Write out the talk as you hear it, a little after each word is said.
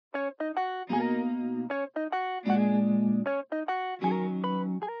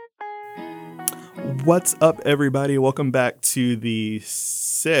What's up, everybody? Welcome back to the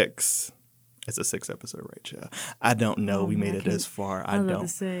sixth. It's a sixth episode, right? Yeah. I don't know. We made it this far. I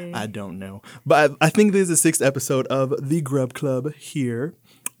don't know. But I think this is the sixth episode of the Grub Club here.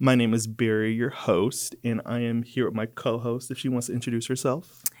 My name is Barry, your host, and I am here with my co-host if she wants to introduce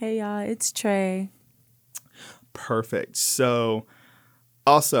herself. Hey, y'all. It's Trae. Perfect. So,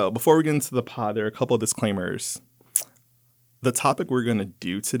 also, before we get into the pod, there are a couple of disclaimers. The topic we're going to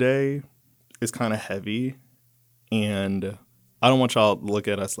do today is kind of heavy, and I don't want y'all to look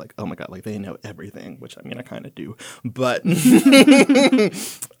at us like, oh my God, like they know everything, which I mean, I kind of do. But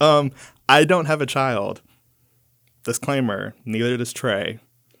I don't have a child. Disclaimer, neither does Trae.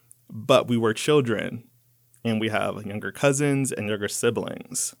 But we were children, and we have younger cousins and younger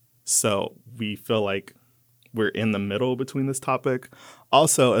siblings. So we feel like we're in the middle between this topic.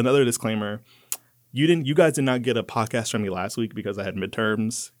 Also, another disclaimer, you guys did not get a podcast from me last week because I had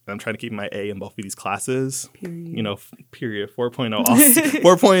midterms. I'm trying to keep my A in both of these classes. Period. You know, period. 4.0 all,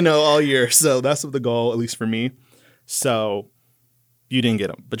 4.0 all year. So that's the goal, at least for me. So you didn't get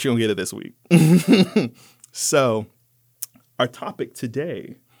them, but you're going to get it this week. So our topic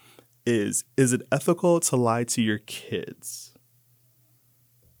today is it ethical to lie to your kids?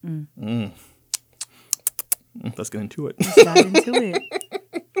 Let's get into it. Let's dive into it.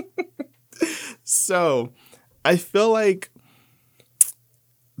 So I feel like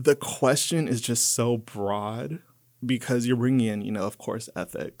the question is just so broad because you're bringing in, you know, of course,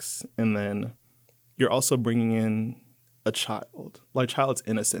 ethics. And then you're also bringing in a child, like child's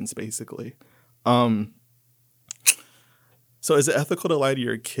innocence, basically. So is it ethical to lie to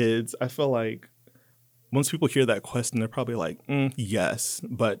your kids? I feel like once people hear that question, they're probably like, yes,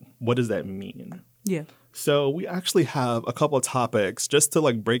 but what does that mean? Yeah. So we actually have a couple of topics just to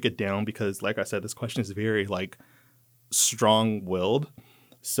like break it down because, like I said, this question is very like strong-willed.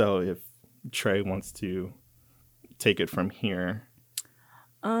 So if Trae wants to take it from here.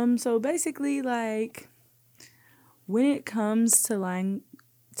 So basically, like, when it comes to lying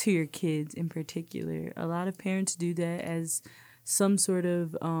to your kids in particular, a lot of parents do that as some sort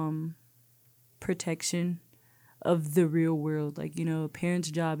of protection of the real world. Like, you know, a parent's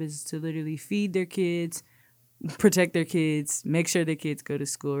job is to literally feed their kids, protect their kids, make sure their kids go to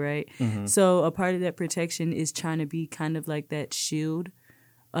school, right? Mm-hmm. So a part of that protection is trying to be kind of like that shield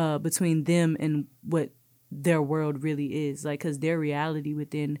between them and what their world really is. Like, because their reality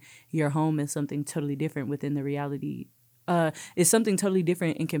within your home is something totally different within the reality is something totally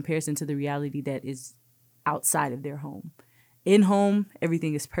different in comparison to the reality that is outside of their home. In home,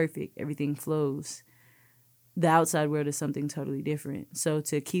 everything is perfect. Everything flows. The outside world is something totally different. So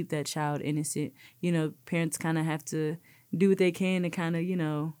to keep that child innocent, you know, parents kind of have to do what they can to kind of, you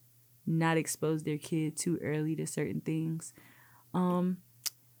know, not expose their kid too early to certain things.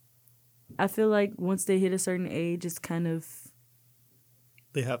 I feel like once they hit a certain age, it's kind of...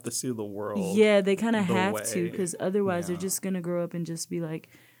 They have to see the world. Yeah, they kind of have to, because otherwise they're just going to grow up and just be like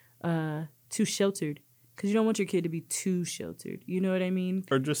too sheltered. Because you don't want your kid to be too sheltered. You know what I mean?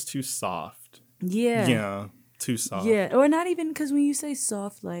 Or just too soft. Yeah. Yeah, too soft. Yeah, or not even, because when you say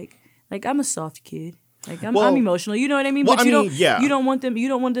soft, like I'm a soft kid. Like I'm emotional. You know what I mean? Well, but you don't want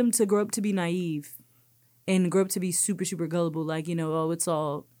them to grow up to be naive and grow up to be super, super gullible. Like, you know, oh, it's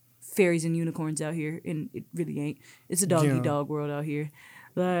all fairies and unicorns out here, and it really ain't. It's a dog world out here.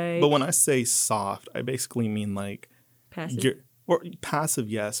 Like, but when I say soft, I basically mean like passive. Or passive,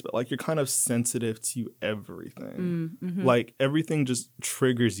 yes, but like you're kind of sensitive to everything. Mm-hmm. Like everything just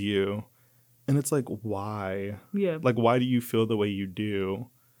triggers you, and it's like, why? Yeah. Like, why do you feel the way you do?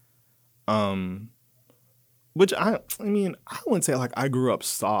 Which I mean, I wouldn't say like I grew up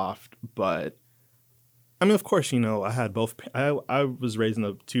soft, but I mean, of course, you know, I had both. I was raised in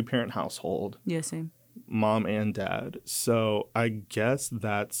a 2-parent household. Yeah, same. Mom and dad. So I guess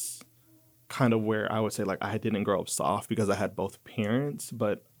that's kind of where I would say like I didn't grow up soft because I had both parents,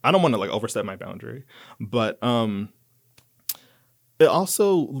 but I don't want to like overstep my boundary. But it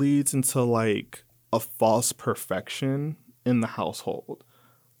also leads into like a false perfection in the household.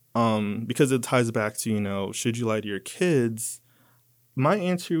 Because it ties back to, you know, should you lie to your kids? My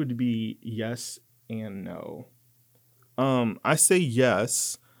answer would be yes and no. I say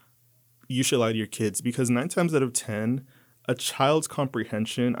yes, you should lie to your kids because 9 times out of 10, a child's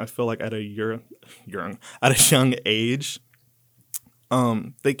comprehension, I feel like at a young age,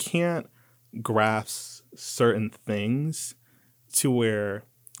 they can't grasp certain things to where,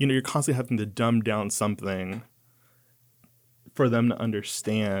 you know, you're constantly having to dumb down something for them to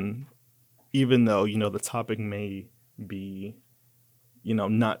understand, even though, you know, the topic may be, you know,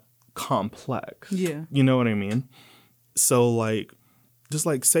 not complex. Yeah. You know what I mean? So, like, just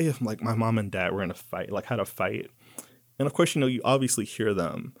like say if like my mom and dad were in a fight, like had a fight, and of course, you obviously hear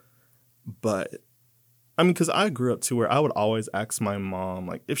them, but I mean, because I grew up to where I would always ask my mom,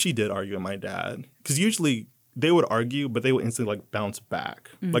 like, if she did argue with my dad. Because usually they would argue, but they would instantly, like, bounce back.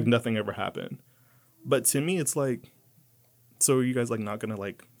 Mm-hmm. Like, nothing ever happened. But to me, it's like, so are you guys, like, not going to,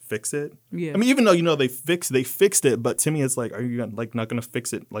 like, fix it? Yeah. I mean, even though, they fixed it. But to me, it's like, are you, like, not going to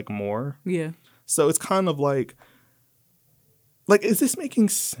fix it, like, more? Yeah. So it's kind of like, is this making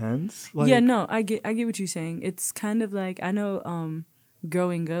sense? Like, yeah, no, I get what you're saying. It's kind of like, I know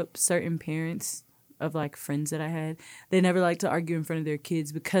growing up, certain parents of like friends that I had, they never like to argue in front of their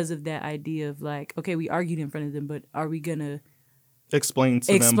kids because of that idea of like, okay, we argued in front of them, but are we gonna explain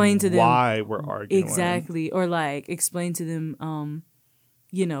to them why we're arguing? Exactly. Or like explain to them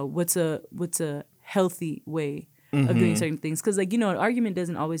what's a healthy way of doing certain things, because like an argument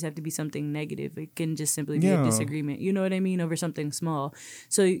doesn't always have to be something negative. It can just simply be a disagreement, you know what I mean, over something small.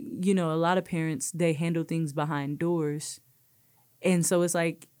 So a lot of parents, they handle things behind doors, and so it's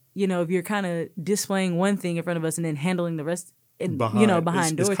like, if you're kind of displaying one thing in front of us and then handling the rest,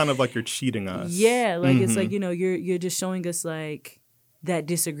 behind doors. It's kind of like you're cheating us. Yeah, like it's like, you're just showing us like that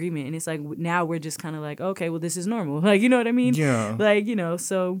disagreement, and it's like now we're just kind of like, okay, well, this is normal. Like, you know what I mean? Yeah. Like,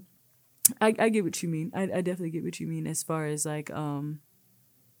 so I get what you mean. I definitely get what you mean as far as like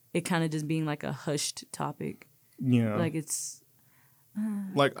it kind of just being like a hushed topic. Yeah. Like it's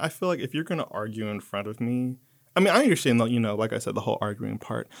like I feel like if you're gonna argue in front of me, I mean, I understand that, like I said, the whole arguing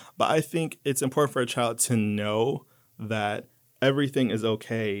part, but I think it's important for a child to know that everything is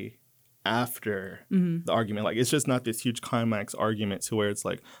okay after the argument. Like, it's just not this huge climax argument to where it's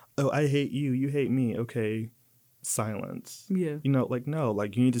like, oh, I hate you, you hate me, okay, silence. Yeah. No,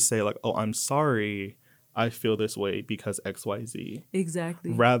 like you need to say like, oh, I'm sorry, I feel this way because X, Y, Z.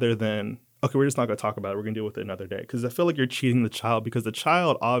 Exactly. Rather than, okay, we're just not going to talk about it, we're going to deal with it another day. Because I feel like you're cheating the child, because the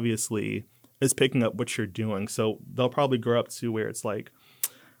child obviously is picking up what you're doing. So they'll probably grow up to where it's like,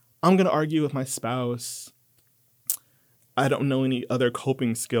 I'm going to argue with my spouse. I don't know any other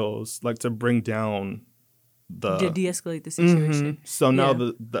coping skills, like to bring down to de-escalate the situation. So now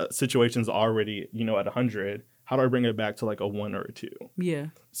the situation's already, at 100. How do I bring it back to like a 1 or a 2? Yeah.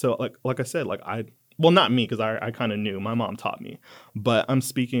 So like I said, like well, not me, because I kind of knew. My mom taught me. But I'm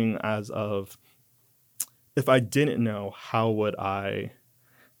speaking as of, if I didn't know, how would I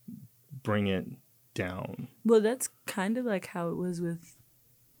bring it down? Well, that's kind of like how it was with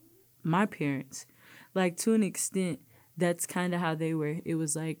my parents. Like, to an extent, that's kind of how they were. It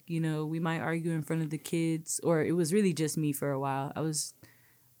was like, we might argue in front of the kids, or it was really just me for a while. I was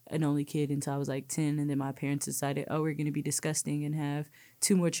an only kid until I was like 10, and then my parents decided, oh, we're going to be disgusting and have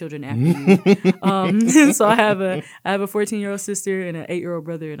 2 more children after you. So I have a 14-year-old sister and an 8-year-old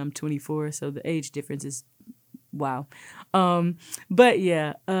brother, and I'm 24, so the age difference is wow. But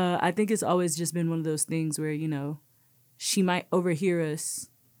yeah, I think it's always just been one of those things where, she might overhear us,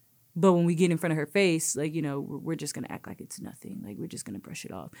 but when we get in front of her face, like, we're just going to act like it's nothing. Like, we're just going to brush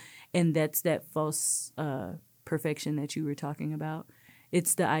it off. And that's that false perfection that you were talking about.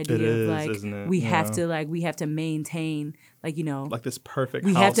 It's the idea of like, we have to maintain, like, like this perfect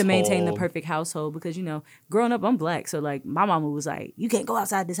we household. have to maintain the perfect household, because, growing up, I'm Black. So like, my mama was like, you can't go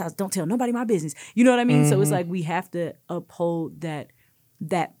outside this house. Don't tell nobody my business. You know what I mean? So it's like, we have to uphold that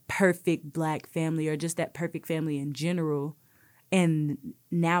perfect Black family, or just that perfect family in general. And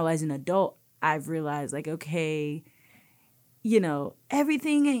now as an adult, I've realized like, okay,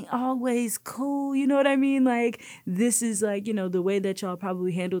 everything ain't always cool. You know what I mean? Like, this is like, the way that y'all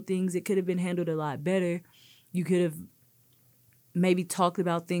probably handled things, it could have been handled a lot better. You could have maybe talked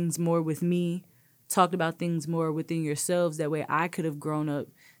about things more with me, talked about things more within yourselves. That way I could have grown up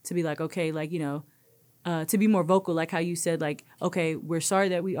to be like, okay, like, to be more vocal, like how you said, like, okay, we're sorry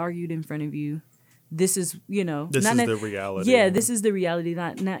that we argued in front of you. This is, this is the reality. Yeah, this is the reality.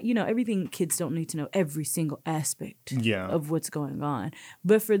 Not, everything. Kids don't need to know every single aspect of what's going on.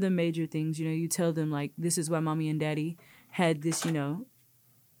 But for the major things, you tell them, like, this is why mommy and daddy had this,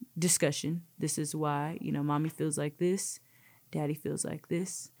 discussion. This is why, mommy feels like this, daddy feels like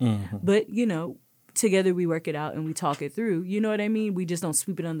this. Mm-hmm. But, together we work it out and we talk it through. You know what I mean? We just don't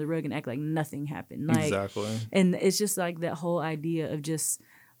sweep it under the rug and act like nothing happened. Like, exactly. And it's just like that whole idea of just,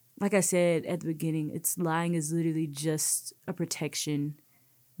 like I said at the beginning, lying is literally just a protection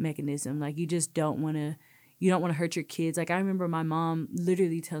mechanism. Like, you just don't want to hurt your kids. Like, I remember my mom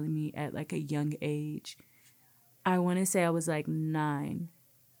literally telling me at like a young age, I want to say I was like 9.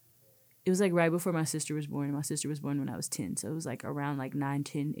 It was like right before my sister was born. My sister was born when I was 10. So it was like around like 9,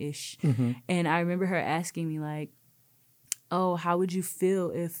 10-ish. Mm-hmm. And I remember her asking me like, oh, how would you feel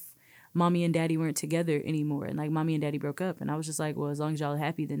if mommy and daddy weren't together anymore, and like mommy and daddy broke up, and I was just like, well, as long as y'all are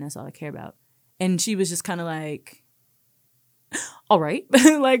happy, then that's all I care about. And she was just kind of like, all right.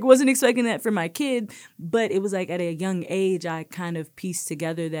 Like, wasn't expecting that for my kid, but it was like at a young age I kind of pieced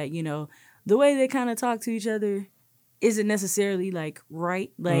together that, you know, the way they kind of talk to each other isn't necessarily like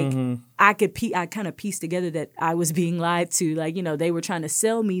right. Like I kind of pieced together that I was being lied to. Like, you know, they were trying to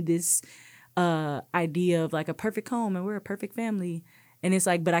sell me this idea of like a perfect home and we're a perfect family. And it's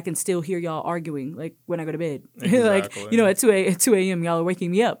like, but I can still hear y'all arguing, like, when I go to bed. Exactly. Like, you know, at 2 a.m., y'all are waking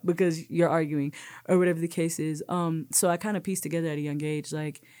me up because you're arguing or whatever the case is. So I kind of pieced together at a young age,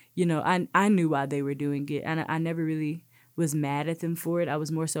 like, you know, I knew why they were doing it. And I never really was mad at them for it. I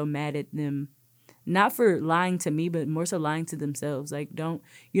was more so mad at them, not for lying to me, but more so lying to themselves. Like, you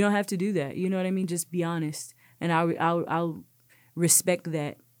don't have to do that. You know what I mean? Just be honest. And I'll respect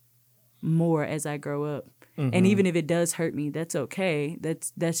that more as I grow up. And even if it does hurt me, that's okay.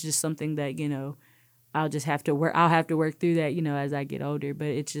 That's just something that, you know, I'll have to work through that, you know, as I get older. But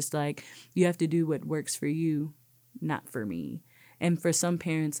it's just like, you have to do what works for you, not for me. And for some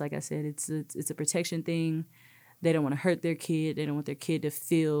parents, like I said, it's a protection thing. They don't want to hurt their kid. They don't want their kid to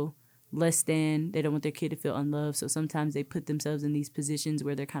feel less than. They don't want their kid to feel unloved. So sometimes they put themselves in these positions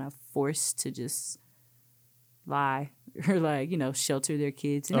where they're kind of forced to just lie or, like, you know, shelter their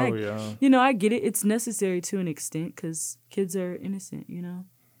kids. And you know, I get it. It's necessary to an extent because kids are innocent, you know?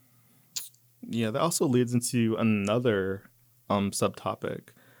 Yeah, that also leads into another subtopic.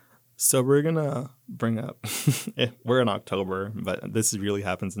 So we're going to bring up, we're in October, but this really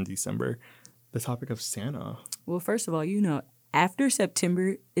happens in December, the topic of Santa. Well, first of all, you know, after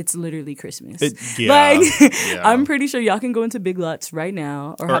September, it's literally Christmas. I'm pretty sure y'all can go into Big Lots right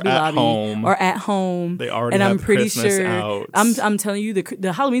now or Hobby Lobby or at home. They already and have I'm pretty Christmas sure out. I'm telling you,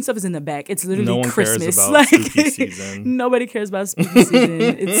 the Halloween stuff is in the back. It's literally no one Christmas. Cares about spooky season. Nobody cares about spooky season.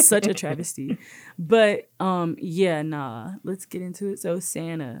 It's such a travesty. But let's get into it. So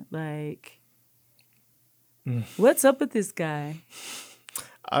Santa, like, what's up with this guy?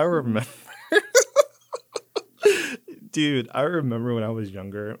 I remember. Dude, I remember when I was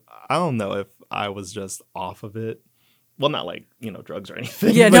younger, I don't know if I was just off of it. Well, not like, you know, drugs or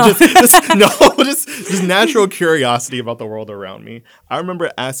anything. Yeah, but just natural curiosity about the world around me. I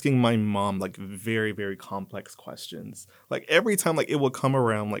remember asking my mom, like, very, very complex questions. Like, every time, like, it would come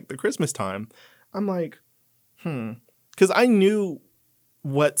around, like, the Christmas time, I'm like, Because I knew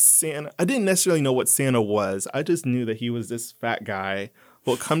what Santa... I didn't necessarily know what Santa was. I just knew that he was this fat guy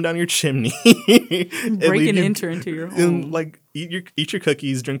will come down your chimney, break and enter into your home, and like eat your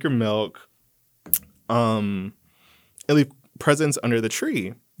cookies, drink your milk, and leave presents under the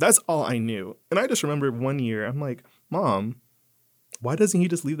tree. That's all I knew. And I just remember one year, I'm like, Mom, why doesn't he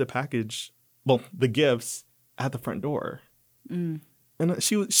just leave the gifts at the front door? And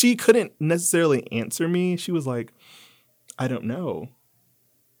she couldn't necessarily answer me. She was like, I don't know.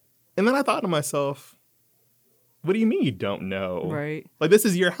 And then I thought to myself, what do you mean you don't know? Right. Like, this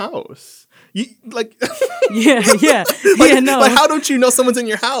is your house. You like Yeah. No. Like, how don't you know someone's in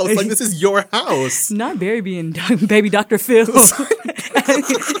your house? Like, this is your house. Not Barry being baby Dr. Phil. Like,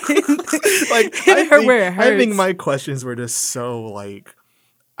 I think my questions were just so, like,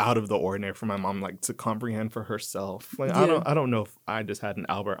 out of the ordinary for my mom, like, to comprehend for herself. Like, yeah. I don't know if I just had an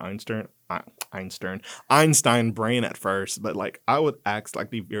Albert Einstein brain at first, but, like, I would ask,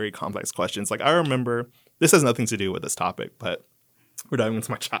 like, the very complex questions. Like, I remember, this has nothing to do with this topic, but we're diving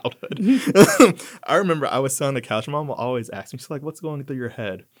into my childhood. I remember I was sitting on the couch. Mom would always ask me, she's like, what's going through your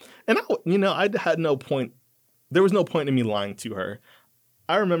head? And I had no point. There was no point in me lying to her.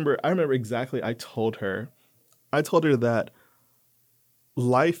 I remember exactly. I told her that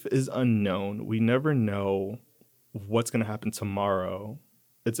life is unknown. We never know what's going to happen tomorrow.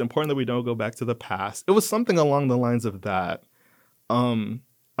 It's important that we don't go back to the past. It was something along the lines of that. I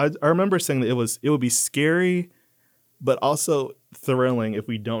remember saying that it would be scary, but also thrilling if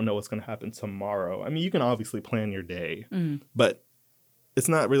we don't know what's going to happen tomorrow. I mean, you can obviously plan your day, but it's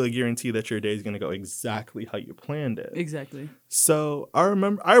not really a guarantee that your day is going to go exactly how you planned it. Exactly. So I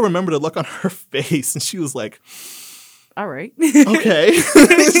remember the look on her face, and she was like, all right. Okay.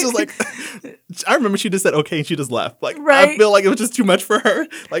 She was like, I remember she just said okay, and she just left. Like, right. I feel like it was just too much for her.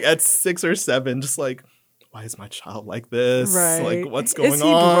 Like, at 6 or 7, just like, why is my child like this? Right. Like, what's going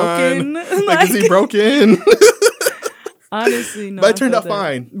on? Is he broken? Like, is he broken? Honestly, no. But I turned out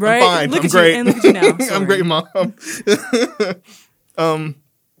fine. Right? I'm fine. Look I'm at great. You, and look at you now. I'm great, Mom.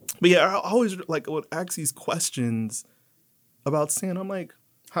 But yeah, I always like would ask these questions about Santa. I'm like,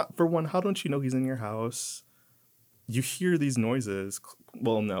 for one, how don't you know he's in your house? You hear these noises.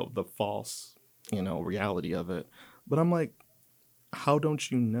 Well, no, the false, reality of it. But I'm like, how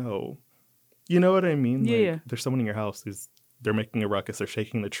don't you know? You know what I mean? Yeah. There's someone in your house they're making a ruckus, they're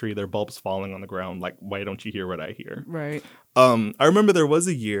shaking the tree, their bulb's falling on the ground. Like, why don't you hear what I hear? Right. I remember there was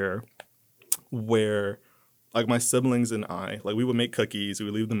a year where, like, my siblings and I, like, we would make cookies, we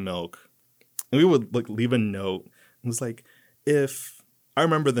would leave the milk, and we would, like, leave a note. It was like, I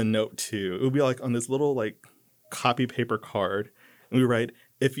remember the note, too. It would be, like, on this little, like, copy paper card. And we would write,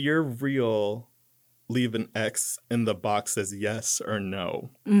 if you're real, leave an X in the box says yes or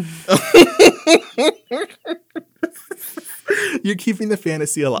no. You're keeping the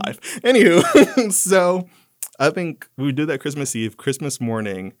fantasy alive. Anywho, so I think we would do that Christmas Eve. Christmas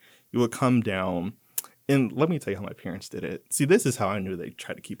morning, you would come down. And let me tell you how my parents did it. See, this is how I knew they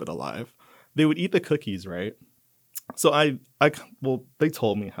tried to keep it alive. They would eat the cookies, right? So they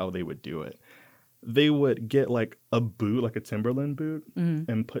told me how they would do it. They would get like a boot, like a Timberland boot,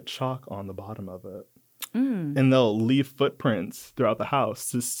 and put chalk on the bottom of it. And they'll leave footprints throughout the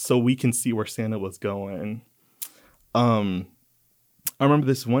house just so we can see where Santa was going. I remember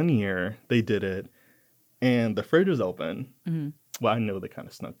this one year they did it, and the fridge was open. Well, I know they kind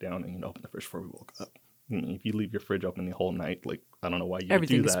of snuck down and opened the fridge before we woke up. If you leave your fridge open the whole night, like, I don't know why you would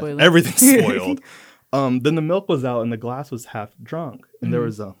do that. Spoiling. Everything's spoiled. Then the milk was out and the glass was half drunk, and there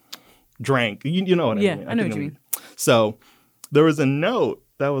was a drank. You know what I mean? Yeah, I know what you mean. So there was a note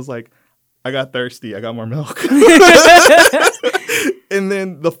that was like, I got thirsty. I got more milk. And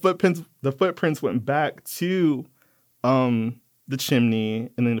then the footprints went back to the chimney.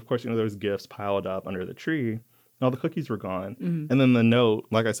 And then, of course, there was gifts piled up under the tree. And all the cookies were gone. And then the note,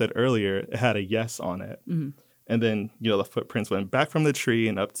 like I said earlier, it had a yes on it. And then, the footprints went back from the tree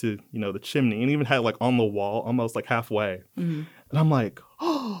and up to, the chimney. And even had like on the wall, almost like halfway. And I'm like,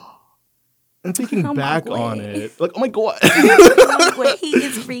 oh. And thinking back on it, like, oh my God. He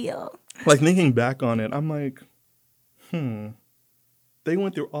is real. Like, thinking back on it, I'm like, they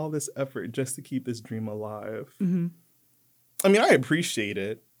went through all this effort just to keep this dream alive. I mean, I appreciate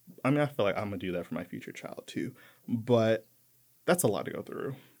it. I mean, I feel like I'm going to do that for my future child, too. But that's a lot to go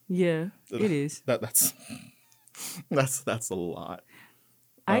through. Yeah, it is. That's a lot.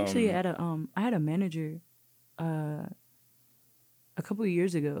 I actually had a manager a couple of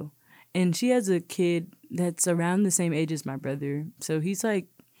years ago. And she has a kid that's around the same age as my brother. So he's like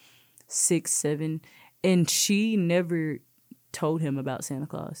 6, 7. And she never told him about Santa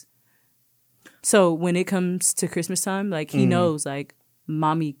Claus. So when it comes to Christmas time, like, he knows, like,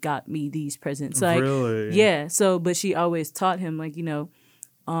 mommy got me these presents. Like, really? Yeah. So, but she always taught him, like,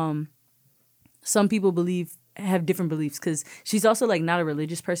 some people have different beliefs because she's also, like, not a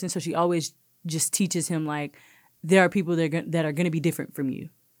religious person. So she always just teaches him, like, there are people that are going to be different from you.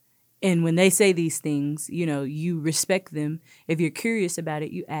 And when they say these things, you respect them. If you're curious about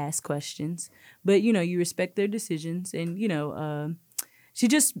it, you ask questions. But, you respect their decisions. And, she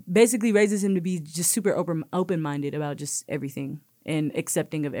just basically raises him to be just super open-minded about just everything and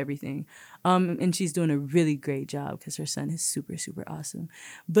accepting of everything. And she's doing a really great job because her son is super, super awesome.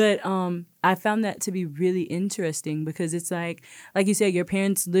 But I found that to be really interesting because it's like you said, your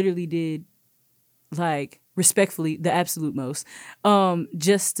parents literally did, like, respectfully, the absolute most,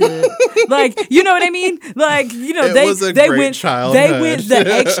 just to, like, you know what I mean? Like, they went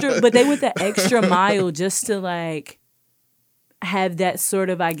the extra mile just to, like, have that sort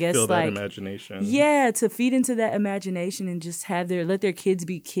of, I guess, feel like, that imagination. Yeah, to feed into that imagination and just let their kids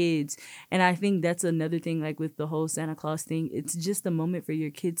be kids. And I think that's another thing, like, with the whole Santa Claus thing, it's just a moment for your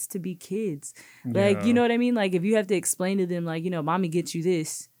kids to be kids. Like, you know what I mean? Like, if you have to explain to them, like, mommy gets you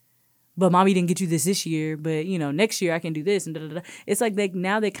this, but mommy didn't get you this year, but, next year I can do this, and da-da-da. It's like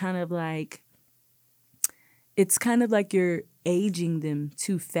now they kind of, like, it's kind of like you're aging them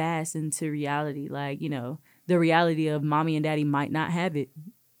too fast into reality. Like, the reality of mommy and daddy might not have it.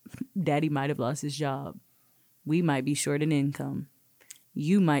 Daddy might have lost his job. We might be short in income.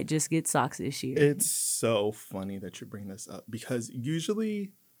 You might just get socks this year. It's so funny that you bring this up because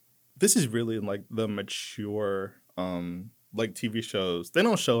usually this is really, like, the mature, like, TV shows. They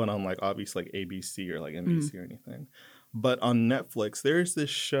don't show it on, like, obviously, like, ABC or, like, NBC or anything. But on Netflix, there's this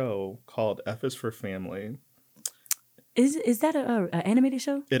show called F is for Family. Is that an animated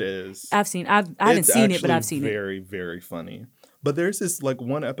show? It is. I haven't seen it, but I've seen it. It's very, very funny. But there's this, like,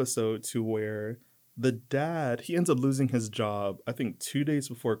 one episode to where the dad, he ends up losing his job, I think 2 days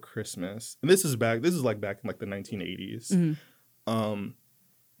before Christmas. And this is back in, like, the 1980s.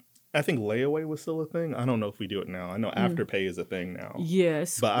 I think layaway was still a thing. I don't know if we do it now. I know Afterpay is a thing now.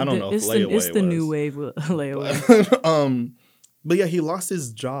 Yes. But I don't know if layaway It's the new wave layaway. But yeah, he lost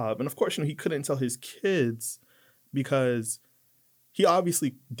his job. And of course, he couldn't tell his kids because he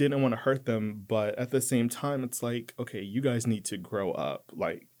obviously didn't want to hurt them, but at the same time, it's like, okay, you guys need to grow up.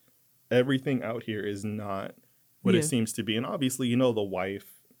 Like, everything out here is not what it seems to be. And obviously, the wife,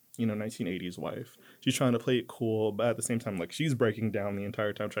 1980s wife, she's trying to play it cool, but at the same time, like, she's breaking down the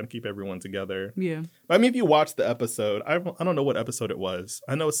entire time, trying to keep everyone together. Yeah. But I mean, if you watch the episode, I don't know what episode it was.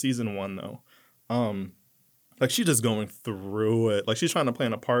 I know it's season 1, though. Like, she's just going through it. Like, she's trying to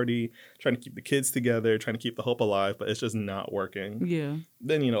plan a party, trying to keep the kids together, trying to keep the hope alive, but it's just not working. Yeah.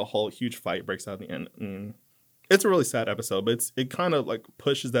 Then, a whole huge fight breaks out at the end. I mean, it's a really sad episode, but it kind of, like,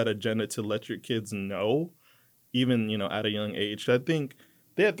 pushes that agenda to let your kids know, even, at a young age. I think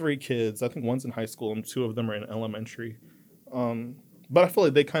they had 3 kids. I think one's in high school and 2 of them are in elementary. But I feel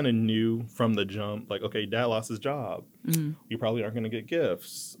like they kind of knew from the jump, like, okay, dad lost his job. Mm-hmm. You probably aren't going to get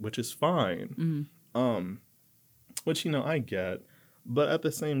gifts, which is fine. Mm-hmm. Which, I get. But at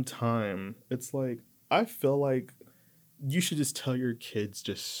the same time, it's like, I feel like you should just tell your kids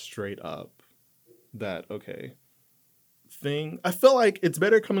just straight up that, okay, I feel like it's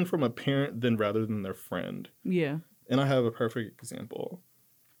better coming from a parent rather than their friend. Yeah. And I have a perfect example.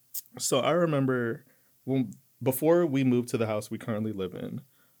 So I remember before we moved to the house we currently live in,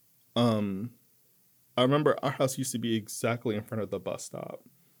 I remember our house used to be exactly in front of the bus stop.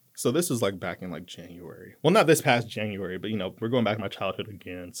 So this was like back in like January. Well, not this past January, but we're going back to my childhood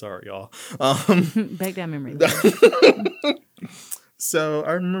again. Sorry, y'all. Back that memory. So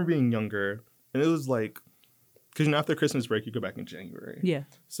I remember being younger, and it was like, because after Christmas break, you go back in January. Yeah.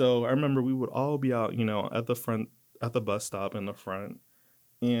 So I remember we would all be out, at the bus stop in the front.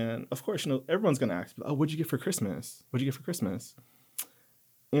 And of course, everyone's going to ask, oh, what'd you get for Christmas? What'd you get for Christmas?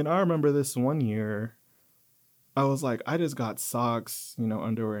 And I remember this one year, I was like, I just got socks,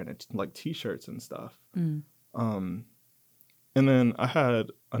 underwear and like t-shirts and stuff. Mm. And then I had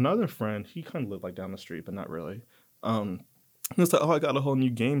another friend, he kind of lived like down the street, but not really. He was like, oh, I got a whole new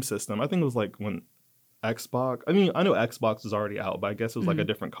game system. I think it was like when Xbox, I know Xbox was already out, but I guess it was like a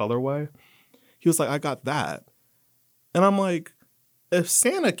different colorway. He was like, I got that. And I'm like, if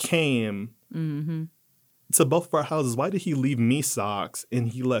Santa came to both of our houses, why did he leave me socks and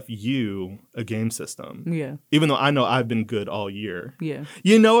he left you a game system? Yeah. Even though I know I've been good all year. Yeah.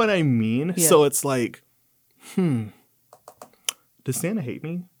 You know what I mean? Yeah. So it's like, does Santa hate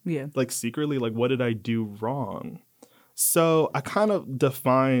me? Yeah. Like secretly, like what did I do wrong? So I kind of I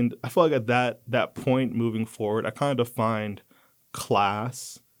feel like at that point moving forward, I kind of defined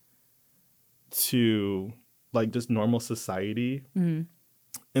class to like just normal society. Mm-hmm.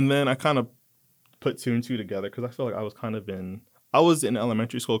 And then I kind of put 2 and 2 together because I feel like I was in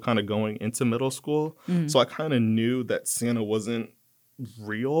elementary school kind of going into middle school. Mm-hmm. So I kind of knew that Santa wasn't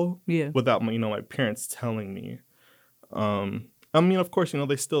real without my parents telling me. Of course,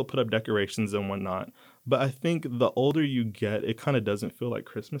 they still put up decorations and whatnot. But I think the older you get, it kind of doesn't feel like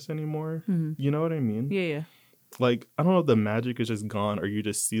Christmas anymore. Mm-hmm. You know what I mean? Yeah, yeah. Like, I don't know if the magic is just gone or you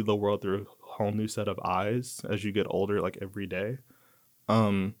just see the world through a whole new set of eyes as you get older, like every day.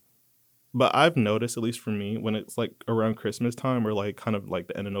 But I've noticed, at least for me, when it's like around Christmas time or like kind of like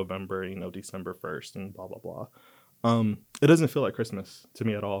the end of November, December 1st and blah, blah, blah. It doesn't feel like Christmas to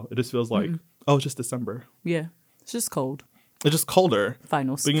me at all. It just feels like, oh, it's just December. Yeah. It's just cold. It's just colder.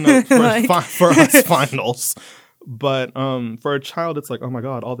 Finals. But, for us, finals. But for a child, it's like, oh, my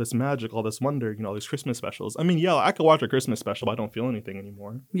God, all this magic, all this wonder, all these Christmas specials. I mean, yeah, I could watch a Christmas special, but I don't feel anything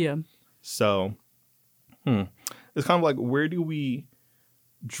anymore. Yeah. So, it's kind of like, where do we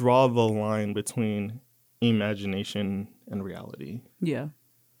draw the line between imagination and reality? Yeah.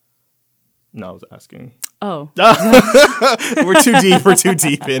 No, I was asking. Oh. We're too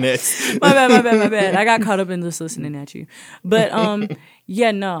deep in it. My bad. I got caught up in just listening at you. But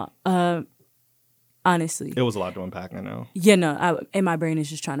honestly. It was a lot to unpack, I know. Yeah, no, and my brain is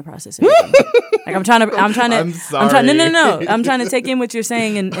just trying to process everything. Like I'm trying to I'm sorry. No. I'm trying to take in what you're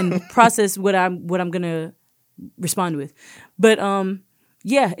saying and process what I'm gonna respond with. But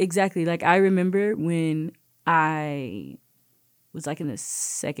yeah, exactly. Like I remember when I was like in the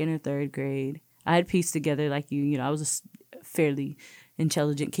 2nd or 3rd grade. I had pieced together like I was a fairly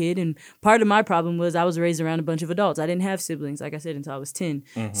intelligent kid. And part of my problem was I was raised around a bunch of adults. I didn't have siblings, like I said, until I was 10.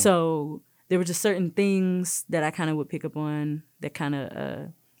 Mm-hmm. So there were just certain things that I kind of would pick up on that kind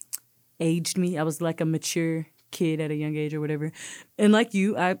of aged me. I was like a mature kid at a young age or whatever. And like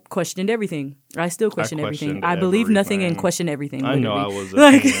you, I questioned everything. I still question everything. I believe nothing and question everything. I know I was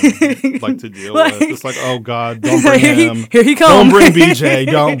like to deal with. It's like, oh God, don't bring him. Here he comes. Don't bring BJ.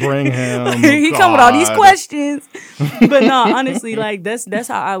 Don't bring him. Here he come with all these questions. But no, honestly, like that's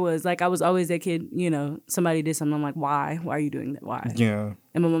how I was. Like I was always that kid, somebody did something. I'm like, why? Why are you doing that? Why? Yeah.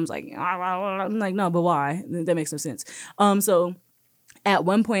 And my mom's like, I'm like, no, but why? That makes no sense. So at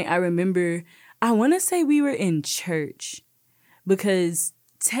one point I remember, I want to say we were in church, because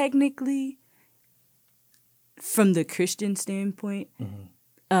technically from the Christian standpoint,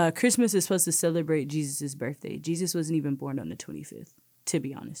 Christmas is supposed to celebrate Jesus' birthday. Jesus wasn't even born on the 25th, to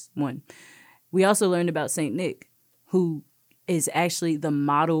be honest. One. We also learned about Saint Nick, who is actually the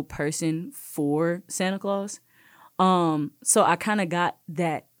model person for Santa Claus. So I kind of got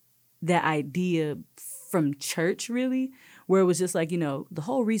that idea from church, really, where it was just like, the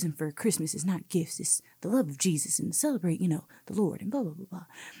whole reason for Christmas is not gifts, it's the love of Jesus and to celebrate, the Lord and blah, blah, blah, blah.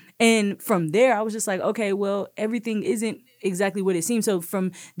 And from there, I was just like, okay, well, everything isn't exactly what it seems. So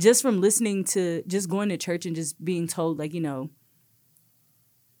from listening to, just going to church and just being told, like,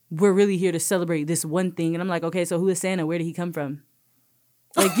 we're really here to celebrate this one thing. And I'm like, okay, so who is Santa? Where did he come from?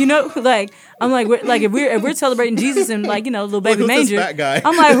 Like, like, I'm like, if we're celebrating Jesus and, like, little baby manger, fat guy?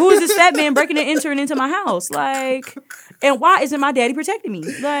 I'm like, who is this fat man breaking and entering into my house? Like, and why isn't my daddy protecting me?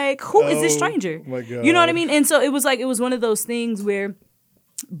 Like, who is this stranger? My God. You know what I mean? And so it was one of those things where,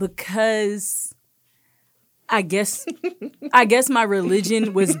 because I guess my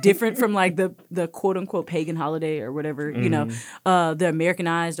religion was different from, like, the quote unquote pagan holiday or whatever, the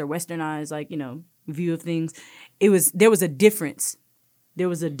Americanized or Westernized, like, view of things. There was a difference. There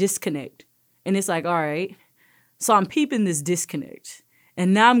was a disconnect. And it's like, all right, so I'm peeping this disconnect.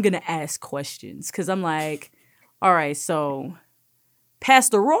 And now I'm going to ask questions. Because I'm like, all right, so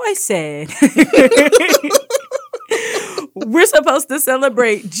Pastor Roy said we're supposed to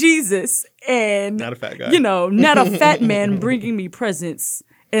celebrate Jesus and, not a fat guy. Not a fat man bringing me presents.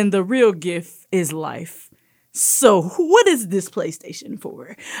 And the real gift is life. So what is this PlayStation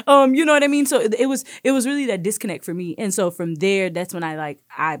for? You know what I mean? So it was really that disconnect for me. And so from there, that's when I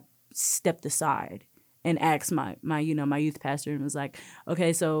stepped aside and asked my youth pastor and was like,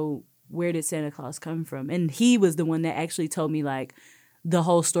 okay, so where did Santa Claus come from? And he was the one that actually told me, like, the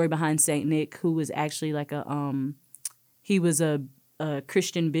whole story behind Saint Nick, who was actually like he was a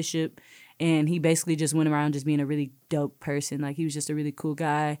Christian bishop. And he basically just went around just being a really dope person. Like, he was just a really cool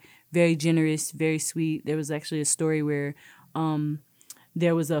guy, very generous, very sweet. There was actually a story where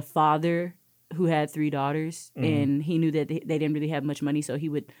there was a father who had 3 daughters, and he knew that they didn't really have much money, so he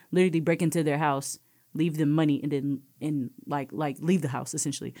would literally break into their house, leave them money, and then leave the house,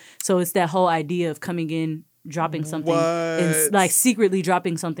 essentially. So it's that whole idea of coming in, dropping something and like secretly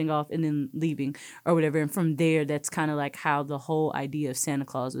dropping something off and then leaving or whatever. And from there, that's kind of like how the whole idea of Santa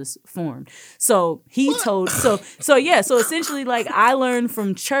Claus was formed. So he told, so essentially, like, I learned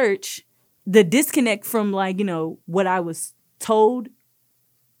from church the disconnect from, like, what I was told.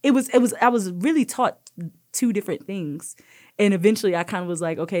 I was really taught 2 different things. And eventually I kind of was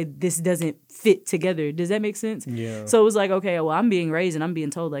like, okay, this doesn't fit together. Does that make sense? Yeah. So it was like, okay, well, I'm being raised and I'm being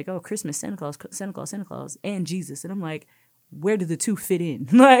told, like, oh, Christmas, Santa Claus, and Jesus. And I'm like, where do the 2 fit in?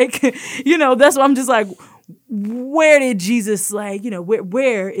 Like, that's why I'm just like, where did Jesus, like,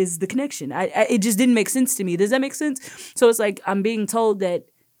 where is the connection? It just didn't make sense to me. Does that make sense? So it's like, I'm being told that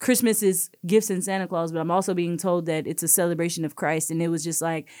Christmas is gifts and Santa Claus, but I'm also being told that it's a celebration of Christ. And it was just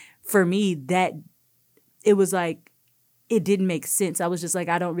like, for me, that it was like, it didn't make sense. I was just like,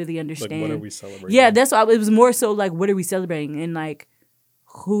 I don't really understand. Like, what are we celebrating? Yeah, that's why it was more so like, what are we celebrating? And, like,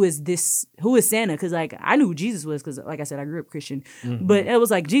 who is Santa? Because, like, I knew who Jesus was because, like I said, I grew up Christian. But it was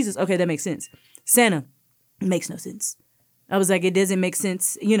like, Jesus, okay, that makes sense. Santa makes no sense. I was like, it doesn't make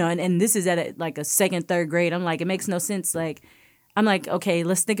sense, and this is at a 2nd, 3rd grade. I'm like, it makes no sense. Like, I'm like, okay,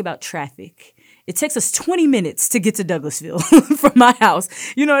 let's think about traffic. It takes us 20 minutes to get to Douglasville from my house.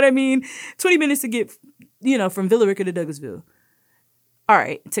 You know what I mean? 20 minutes to get from Villa Rica to Douglasville. All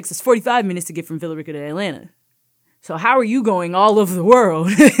right, it takes us 45 minutes to get from Villa Rica to Atlanta. So how are you going all over the world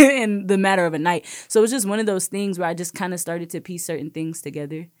in the matter of a night? So it's just one of those things where I just kind of started to piece certain things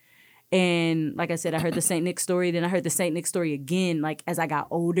together. And like I said, I heard the Saint Nick story. Then I heard the Saint Nick story again, like, as I got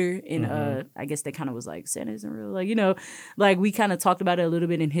older. And I guess they kind of was like, Santa isn't real. Like, like, we kind of talked about it a little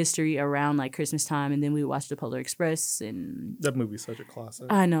bit in history around, like, Christmas time. And then we watched The Polar Express. And that movie's such a classic.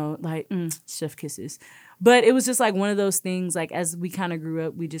 I know, like, chef kisses. But it was just like one of those things, like, as we kind of grew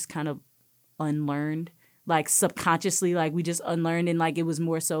up, we just kind of unlearned, like, subconsciously, like, we just unlearned. And, like, it was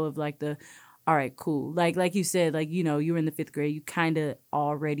more so of, like, the, all right, cool. Like you said, like, you were in the 5th grade, you kind of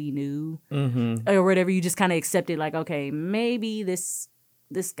already knew or whatever. You just kind of accepted, like, okay, maybe this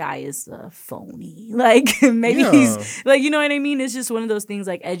guy is a phony. Like, maybe he's, like, you know what I mean? It's just one of those things,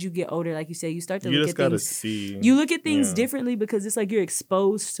 like, as you get older, like you said, you start to look at things. See. You look at things differently because it's like you're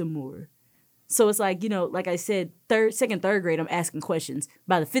exposed to more. So it's like, like I said, 2nd, 3rd grade, I'm asking questions.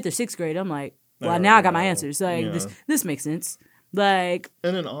 By the 5th or 6th grade, I'm like, well, now I got my answers. Like, this makes sense. Like,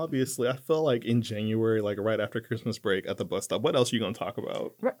 and then obviously, I feel like in January, like right after Christmas break at the bus stop, what else are you gonna talk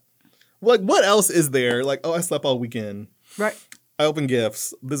about? right, Like, what else is there? Like, oh, I slept all weekend. right. I opened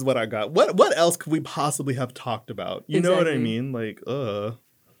gifts. This is what I got. What else could we possibly have talked about? You know what I Exactly. mean? Like,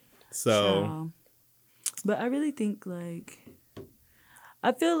 So, Child. But I really think, like,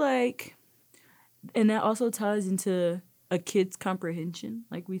 I feel like, and that also ties into a kid's comprehension,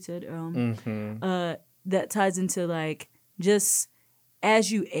 like we said. That ties into, like, just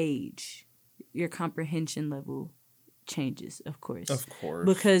as you age, your comprehension level changes, of course. of course.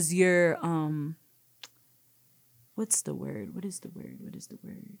 Because you're, what's the word? What is the word? What is the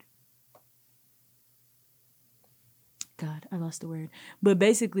word? God, I lost the word. But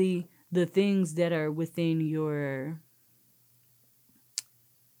basically, the things that are within your...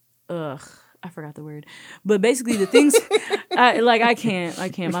 I forgot the word. But basically, the things... I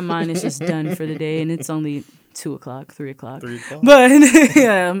can't. My mind is just done for the day, and it's only 2 o'clock, 3 o'clock. 3 o'clock. But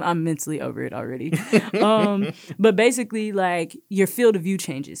yeah, I'm mentally over it already. But basically, like, your field of view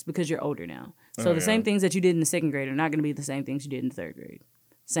changes because you're older now. So same things that you did in the second grade are not going to be the same things you did in the third grade.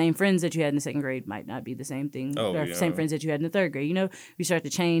 Same friends that you had in the second grade might not be the same thing. Same friends that you had in the third grade. You know, we start to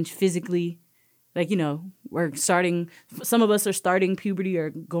change physically. Like, you know, some of us are starting puberty or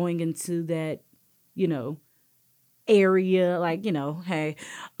going into that, you know, area. Like, you know, hey.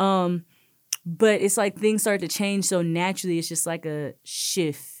 But it's like things start to change. So naturally, it's just like a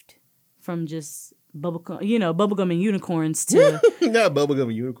shift from just bubblegum and unicorns to... Not bubblegum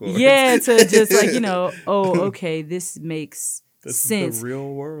and unicorns. Yeah, to just like, you know, oh, okay, this makes... This sense. is the real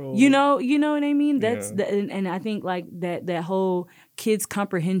world. You know what I mean? That's and I think like that whole kids'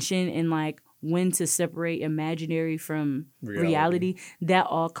 comprehension and like when to separate imaginary from reality, that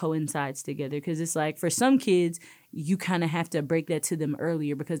all coincides together. Because it's like for some kids, you kind of have to break that to them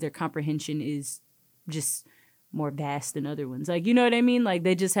earlier because their comprehension is just more vast than other ones. Like, you know what I mean? Like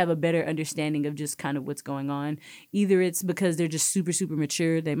they just have a better understanding of just kind of what's going on. Either it's because they're just super, super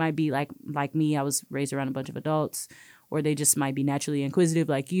mature. They might be like me. I was raised around a bunch of adults. Or they just might be naturally inquisitive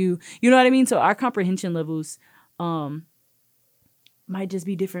like you. You know what I mean? So our comprehension levels might just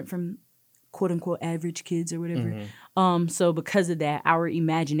be different from quote-unquote average kids or whatever. Mm-hmm. So because of that, our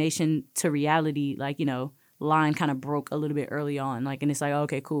imagination to reality, like, you know, line kind of broke a little bit early on. Like, and it's like,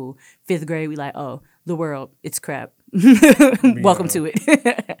 okay, cool. 5th grade, we like, oh, the world, it's crap. Welcome to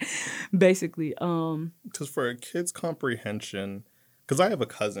it. Basically. Because for a kid's comprehension, because I have a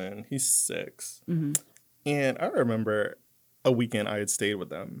cousin, he's 6. Mm-hmm. And I remember a weekend I had stayed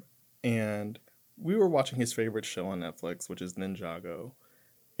with them, and we were watching his favorite show on Netflix, which is Ninjago.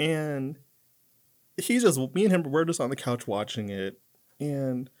 And me and him, we're just on the couch watching it.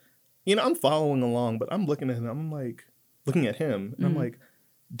 And, you know, I'm following along, but I'm looking at him, and I'm like,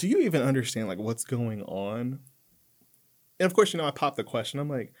 do you even understand, like, what's going on? And, of course, you know, I popped the question. I'm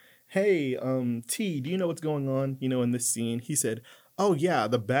like, hey, T, do you know what's going on, you know, in this scene? He said, oh, yeah,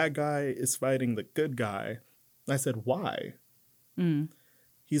 the bad guy is fighting the good guy. And I said, why?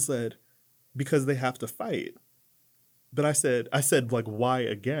 He said, because they have to fight. But I said, like, why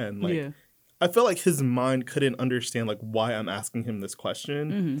again? Like, I felt like his mind couldn't understand, like, why I'm asking him this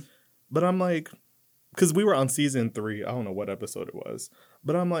question. Mm-hmm. But I'm like, because we were on season 3. I don't know what episode it was.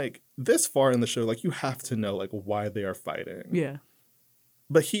 But I'm like, this far in the show, like, you have to know, like, why they are fighting. Yeah.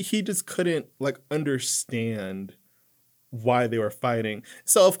 But he just couldn't, like, understand why they were fighting.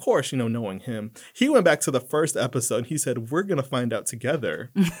 So, of course, you know, knowing him, he went back to the first episode and he said, we're going to find out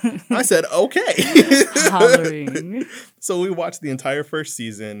together. I said, okay. Hollering. So we watched the entire first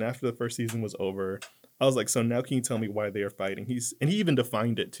season. After the first season was over, I was like, so now can you tell me why they are fighting? And he even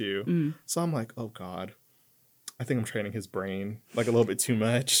defined it too. So I'm like, oh God, I think I'm training his brain like a little bit too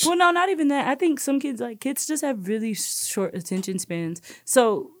much. Well, no, not even that. I think some kids just have really short attention spans.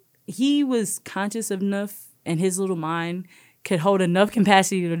 So he was conscious enough, and his little mind could hold enough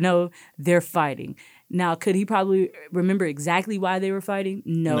capacity to know they're fighting. Now, could he probably remember exactly why they were fighting?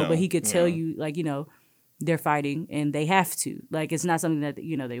 No, but he could tell you, like, you know, they're fighting and they have to. Like, it's not something that,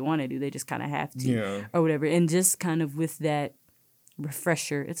 you know, they want to do. They just kind of have to or whatever. And just kind of with that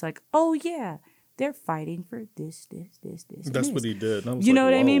refresher, it's like, oh, yeah, they're fighting for this. That's what he did. And I was you know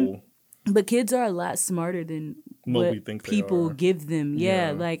what I mean? But kids are a lot smarter than what we think people give them.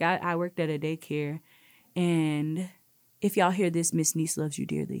 Yeah, like I worked at a daycare. And if y'all hear this, Miss Niece loves you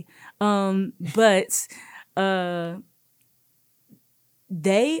dearly. But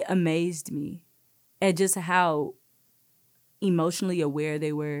they amazed me at just how emotionally aware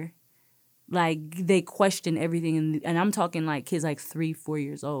they were. Like, they question everything. And I'm talking like kids like 3-4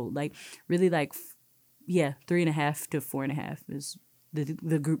 years old. Like, really like, 3.5 to 4.5 is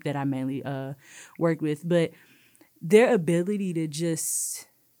the group that I mainly work with. But their ability to just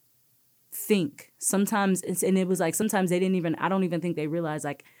think sometimes, and it was like sometimes they didn't even, I don't even think they realized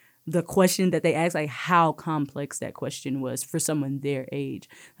like the question that they asked, like how complex that question was for someone their age.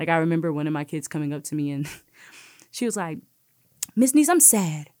 Like I remember one of my kids coming up to me and she was like, Miss Niece, I'm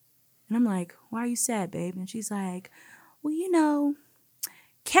sad. And I'm like, why are you sad, babe? And she's like, well, you know,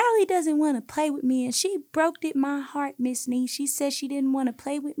 Callie doesn't want to play with me, and she broke my heart, Miss Nee. She said she didn't want to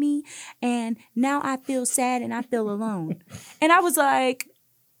play with me, and now I feel sad and I feel alone. And I was like,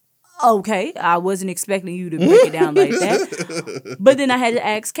 okay, I wasn't expecting you to break it down like that. But then I had to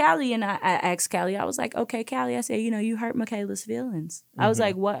ask Callie, and I asked Callie, I was like, okay, Callie, I said, you know, you hurt Michaela's feelings. I was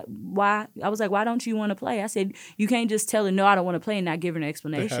like, what? Why? I was like, why don't you want to play? I said, you can't just tell her, no, I don't want to play and not give her an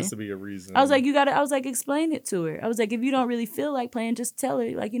explanation. There has to be a reason. I was like, I was like, explain it to her. I was like, if you don't really feel like playing, just tell her,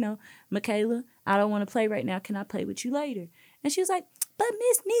 like, you know, Michaela, I don't want to play right now. Can I play with you later? And she was like, but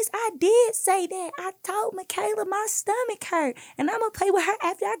Miss Niece, I did say that. I told Michaela my stomach hurt, and I'm going to play with her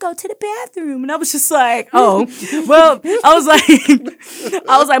after I go to the bathroom. And I was just like, oh, well, I was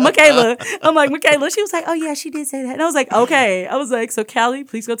like, Michaela. I'm like, Michaela. She was like, oh, yeah, she did say that. And I was like, okay. I was like, so Callie,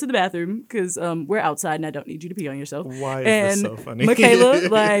 please go to the bathroom because we're outside and I don't need you to pee on yourself. Why is this so funny? Michaela,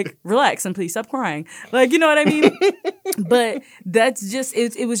 like, relax and please stop crying. Like, you know what I mean? But that's just,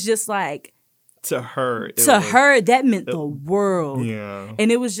 it was just like, to her, that meant the world. Yeah.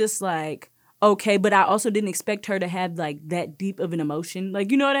 And it was just like, okay, but I also didn't expect her to have like that deep of an emotion. Like,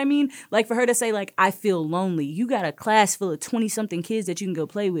 you know what I mean? Like for her to say like, I feel lonely. You got a class full of 20-something kids that you can go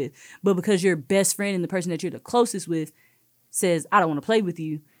play with. But because your best friend and the person that you're the closest with says, I don't want to play with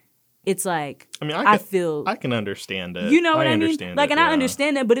you. It's like, I mean, I can understand it. You know what I mean? Like, it, and I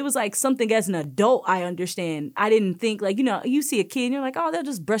understand that, but it was like something as an adult I understand. I didn't think like, you know, you see a kid and you're like, oh, they'll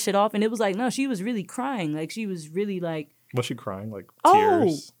just brush it off. And it was like, no, she was really crying. Like, she was really like. Was she crying? Like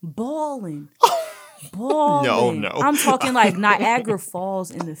tears? Oh, bawling. Bawling. No. I'm talking like Niagara Falls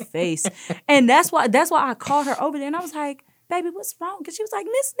in the face. And that's why I called her over there and I was like, baby, what's wrong? Because she was like,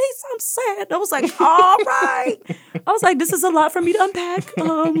 Miss Niece, I'm sad. I was like, all right. I was like, this is a lot for me to unpack.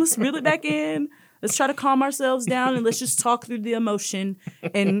 Let's reel it back in. Let's try to calm ourselves down and let's just talk through the emotion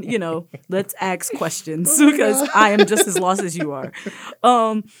and, you know, let's ask questions because I am just as lost as you are.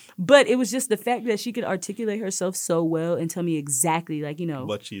 But it was just the fact that she could articulate herself so well and tell me exactly, like, you know,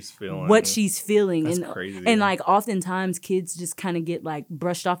 what she's feeling. That's crazy. And like oftentimes kids just kind of get like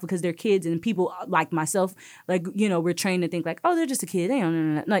brushed off because they're kids and people like myself, like, you know, we're trained to think like, oh, they're just a kid. They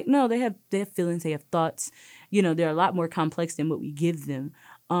don't know. Like, no, they have feelings. They have thoughts. You know, they're a lot more complex than what we give them.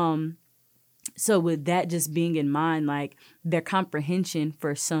 So with that just being in mind, like their comprehension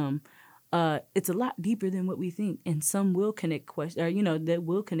for some, it's a lot deeper than what we think. And some will connect questions, or, you know, that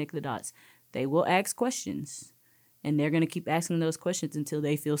will connect the dots. They will ask questions and they're going to keep asking those questions until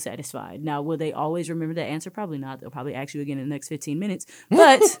they feel satisfied. Now, will they always remember that answer? Probably not. They'll probably ask you again in the next 15 minutes.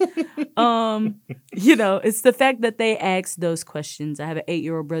 But, you know, it's the fact that they ask those questions. I have an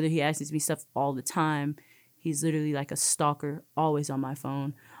 8-year-old brother. He asks me stuff all the time. He's literally like a stalker, always on my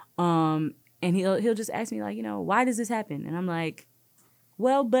phone. And he'll just ask me, like, you know, why does this happen? And I'm like,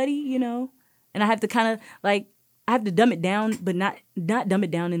 well, buddy, you know. And I have to kind of, like, I have to dumb it down, but not dumb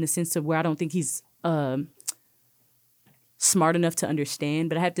it down in the sense of where I don't think he's smart enough to understand.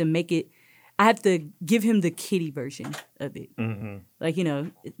 But I have to give him the kiddie version of it. Mm-hmm. Like, you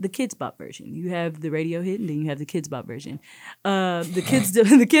know, the Kids Bop version. You have the radio hit, and then you have the Kids Bop version.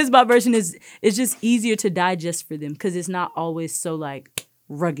 The Kids Bop version is just easier to digest for them because it's not always so, like,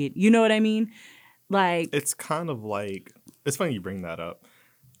 rugged. You know what I mean? Like, it's kind of like, it's funny you bring that up.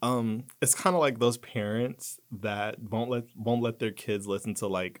 It's kind of like those parents that won't let their kids listen to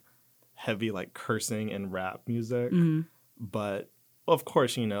like heavy like cursing and rap music. Mm-hmm. But of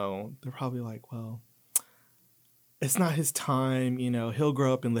course, you know, they're probably like, well, it's not his time, you know, he'll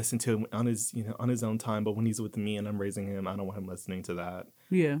grow up and listen to it on his own time, but when he's with me and I'm raising him, I don't want him listening to that.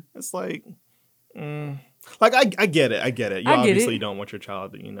 Yeah. It's like like, I get it. You obviously don't want your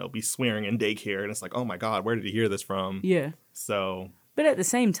child to, you know, be swearing in daycare. And it's like, oh, my God, where did he hear this from? Yeah. So. But at the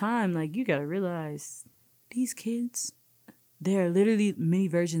same time, like, you got to realize these kids, they're literally mini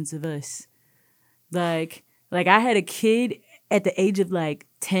versions of us. Like I had a kid at the age of, like,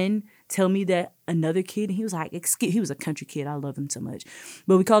 10 tell me that another kid, and he was like, he was a country kid. I love him so much.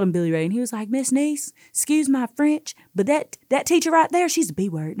 But we called him Billy Ray. And he was like, Miss Niece, excuse my French, but that teacher right there, she's a B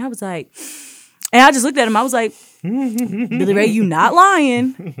word. And I was like... And I just looked at him. I was like, Billy Ray, you not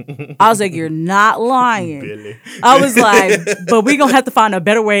lying. I was like, you're not lying. Billy. I was like, but we gonna have to find a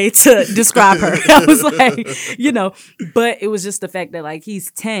better way to describe her. I was like, but it was just the fact that like he's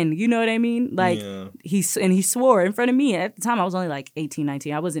 10, you know what I mean? Like he swore in front of me. At the time I was only like 18,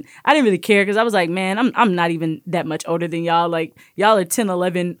 19. I didn't really care because I was like, man, I'm not even that much older than y'all. Like y'all are 10,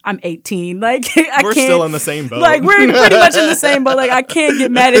 11, I'm 18. Like we're still in the same boat. Like we're pretty much in the same boat. Like I can't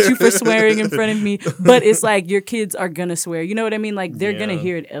get mad at you for swearing in front of me. But it's like your kids are gonna swear. You know what I mean? Like they're gonna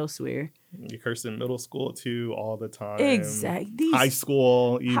hear it elsewhere. You curse in middle school too all the time. Exactly. High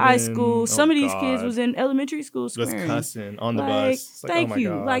school, even. High school. Some of these kids was in elementary school swearing. Just cussing on the like, bus. It's like, thank oh my you.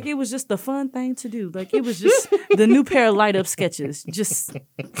 God. Like it was just the fun thing to do. Like it was just the new pair of light up sketches. Just have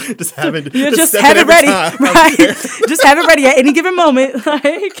it. Just have it ready, right? Just have it ready at any given moment.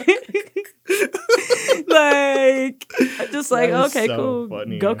 Like just like okay, so cool.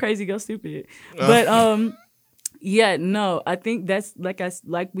 Funny. Go crazy, go stupid. But yeah, no, I think that's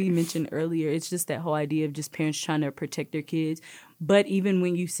like we mentioned earlier. It's just that whole idea of just parents trying to protect their kids. But even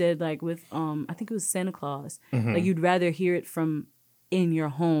when you said like with I think it was Santa Claus, like you'd rather hear it from in your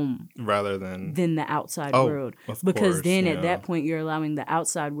home rather than the outside world, because course, then at that point you're allowing the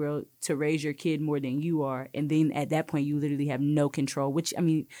outside world to raise your kid more than you are, and then at that point you literally have no control. Which I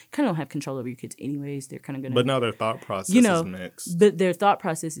mean, you kind of don't have control over your kids anyways. They're kind of gonna, but now their thought process is mixed. But their thought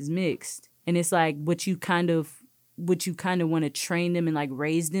process is mixed, and it's like what you kind of want to train them and like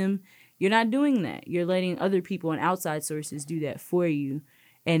raise them. You're not doing that. You're letting other people and outside sources do that for you.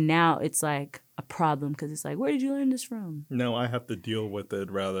 And now it's like a problem because it's like, where did you learn this from? No, I have to deal with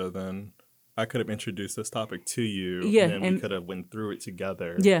it rather than I could have introduced this topic to you. Yeah, and then we could have went through it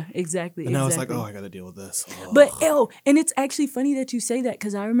together. Yeah, exactly. And now it's like, oh, I got to deal with this. Oh. But and it's actually funny that you say that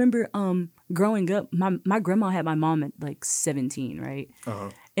because I remember growing up, my grandma had my mom at like 17, right? Uh-huh.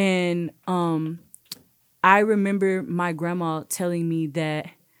 And I remember my grandma telling me that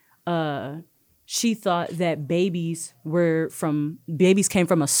she thought that babies came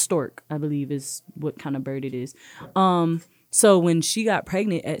from a stork, I believe is what kind of bird it is. So when she got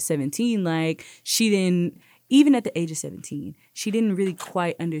pregnant at 17, like she didn't, even at the age of 17, she didn't really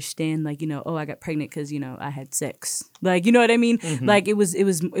quite understand, like, I got pregnant because, I had sex. Like, you know what I mean? Mm-hmm. Like it was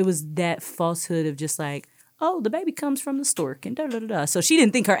that falsehood of just like, oh, the baby comes from the stork and da da da da. So she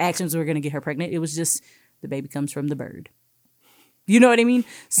didn't think her actions were going to get her pregnant. It was just the baby comes from the bird. You know what I mean?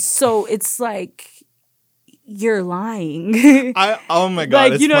 So it's like you're lying. Oh my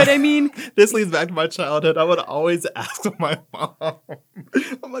God. Like, you know what I mean? This leads back to my childhood. I would always ask my mom,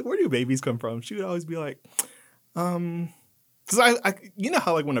 I'm like, where do babies come from? She would always be like, because I you know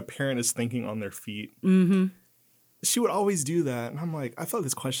how like when a parent is thinking on their feet, mm-hmm. She would always do that. And I'm like, I felt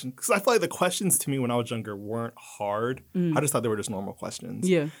this question, because I feel like the questions to me when I was younger weren't hard. I just thought they were just normal questions.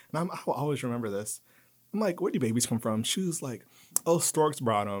 Yeah. And I will always remember this. I'm like, where do babies come from? She was like, oh, storks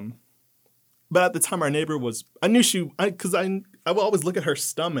brought them. But at the time, our neighbor was, I knew because I would always look at her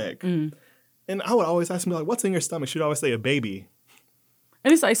stomach. And I would always ask me, like, what's in your stomach? She'd always say a baby.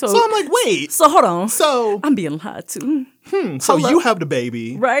 And it's like, so I'm like, wait. So hold on. So I'm being lied to. So you have the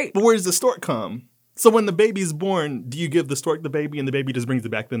baby. Right. But where does the stork come? So when the baby's born, do you give the stork the baby and the baby just brings it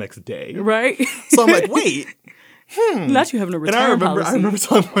back the next day? Right. So I'm like, wait. Not you having a return policy. I remember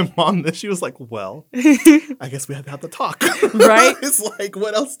telling my mom this. She was like, well, I guess we have to have the talk. Right? It's like,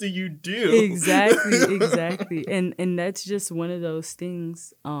 what else do you do? Exactly. And that's just one of those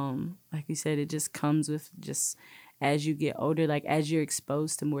things. Like you said, it just comes with just as you get older, like as you're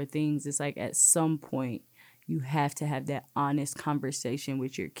exposed to more things, it's like at some point you have to have that honest conversation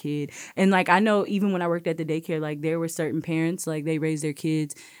with your kid. And like I know even when I worked at the daycare, like there were certain parents, like they raised their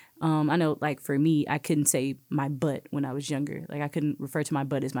kids. I know, like, for me, I couldn't say my butt when I was younger. Like, I couldn't refer to my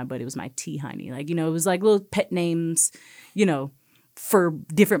butt as my butt. It was my tea-hiney. Like, it was like little pet names, for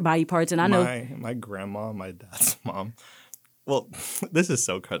different body parts. And I know... My grandma, my dad's mom... Well, this is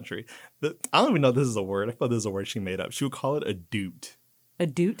so country. I don't even know if this is a word. I thought this is a word she made up. She would call it a doot. A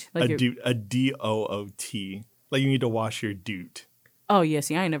doot? Like a doot. A D-O-O-T. Like, you need to wash your doot. Oh, yeah.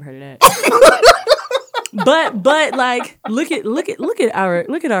 See, I ain't never heard of that. But like look at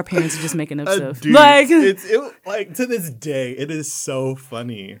our parents just making up stuff. Dude, like like to this day it is so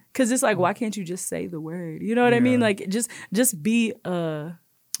funny. Cause it's like, why can't you just say the word? You know what I mean? Like just be But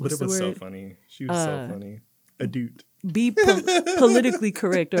it was so funny. She was so funny. A dude. Be politically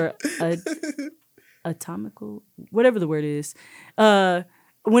correct or atomical, whatever the word is.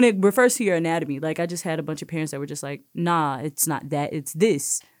 When it refers to your anatomy, like I just had a bunch of parents that were just like, nah, it's not that, it's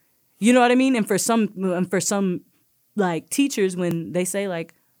this. You know what I mean? And for some like teachers, when they say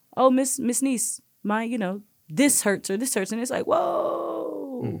like, oh, Miss Niece, my, this hurts or this hurts. And it's like,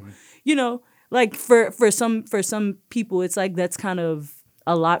 whoa, like for some people, it's like that's kind of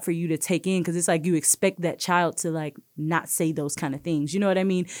a lot for you to take in, because it's like you expect that child to like not say those kind of things. You know what I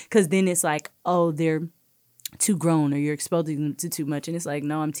mean? Because then it's like, oh, they're too grown, or you're exposing them to too much, and it's like,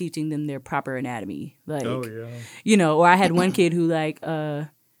 no, I'm teaching them their proper anatomy. Like, Oh yeah. you know, or I had one kid who like the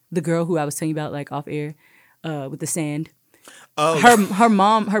girl who I was telling you about like off air with the sand. Oh, her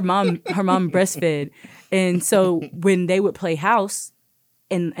mom breastfed, and so when they would play house,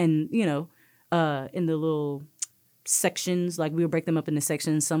 and you know, in the little sections, like we would break them up into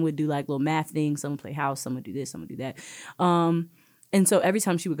sections. Some would do like little math things, some would play house, some would do this, some would do that. And so every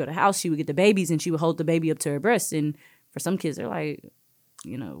time she would go to house, she would get the babies and she would hold the baby up to her breast. And for some kids, they're like,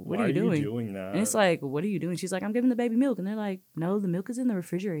 you know, what are you doing? Why are you doing that? And it's like, what are you doing? She's like, I'm giving the baby milk. And they're like, no, the milk is in the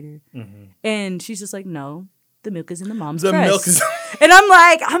refrigerator. Mm-hmm. And she's just like, no, the milk is in the mom's breast. Milk is and I'm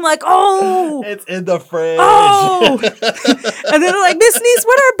like, oh, it's in the fridge. Oh, and then they're like, Miss Niece,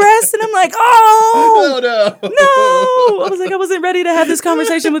 what are breasts? And I'm like, oh, no. I was like, I wasn't ready to have this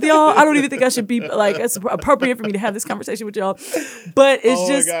conversation with y'all. I don't even think I should be like, it's appropriate for me to have this conversation with y'all. But it's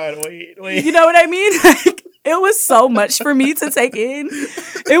just, oh my God, wait. You know what I mean? Like, it was so much for me to take in.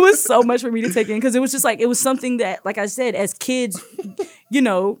 It was so much for me to take in, because it was just like, it was something that, like I said, as kids, you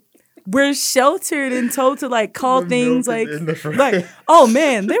know, we're sheltered and told to like call things like, oh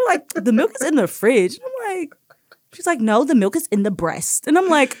man, they were like, the milk is in the fridge. I'm like, she's like, no, the milk is in the breast. And I'm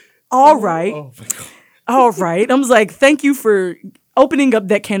like, all right. Oh my God. All right. I was like, thank you for opening up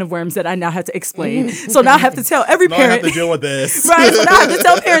that can of worms that I now have to explain. So now I have to tell every parent. I have to deal with this. Right. So now I have to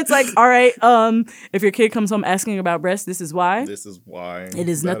tell parents like, all right, if your kid comes home asking about breasts, this is why. This is why. It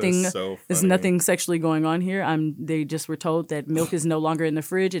is that nothing. Is so there's nothing sexually going on here. They just were told that milk is no longer in the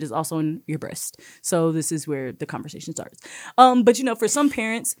fridge. It is also in your breast. So this is where the conversation starts. But you know, for some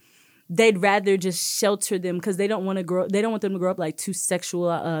parents, they'd rather just shelter them because they don't want to grow. They don't want them to grow up like too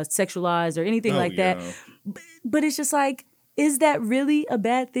sexualized or anything like that. But it's just like, is that really a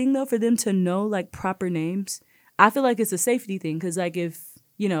bad thing though for them to know like proper names? I feel like it's a safety thing, because like if,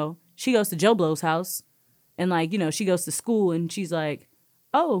 you know, she goes to Joe Blow's house and like, you know, she goes to school and she's like,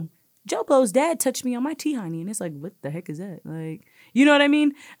 oh, Joe Blow's dad touched me on my tea, honey. And it's like, what the heck is that? Like, you know what I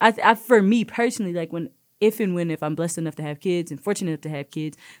mean? I for me personally, like if I'm blessed enough to have kids and fortunate enough to have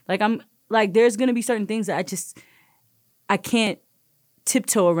kids, like I'm like, there's going to be certain things that I can't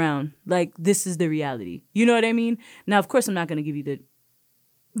tiptoe around. Like, this is the reality. You know what I mean? Now, of course, I'm not going to give you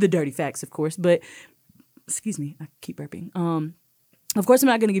the dirty facts, of course, but excuse me, I keep burping. Of course, I'm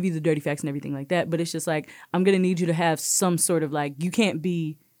not going to give you the dirty facts and everything like that, but it's just like, I'm going to need you to have some sort of like, you can't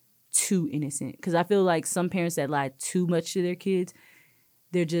be too innocent, because I feel like some parents that lie too much to their kids,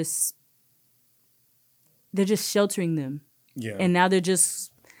 they're just sheltering them. Yeah. And now they're just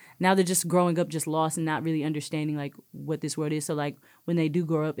growing up just lost and not really understanding like what this world is. So like when they do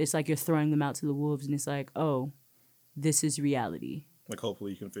grow up, it's like you're throwing them out to the wolves, and it's like, oh, this is reality. Like,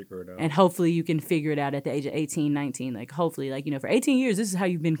 hopefully you can figure it out. And hopefully you can figure it out at the age of 18, 19. Like, hopefully, like, you know, for 18 years, this is how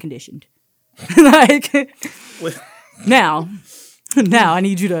you've been conditioned. Like, now I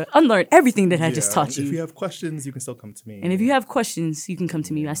need you to unlearn everything that I just taught you. If you have questions, you can still come to me. And if you have questions, you can come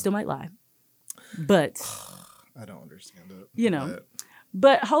to me. I still might lie. But I don't understand it. You know.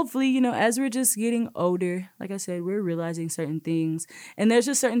 But hopefully, you know, as we're just getting older, like I said, we're realizing certain things. And there's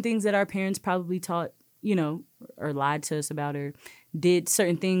just certain things that our parents probably taught, you know, or lied to us about, or did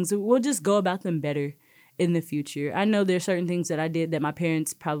certain things. We'll just go about them better in the future. I know there's certain things that I did that my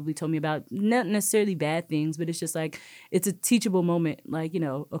parents probably told me about, not necessarily bad things, but it's just like, it's a teachable moment. Like, you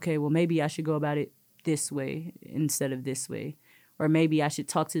know, okay, well, maybe I should go about it this way instead of this way. Or maybe I should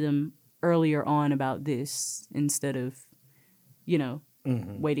talk to them earlier on about this instead of, you know,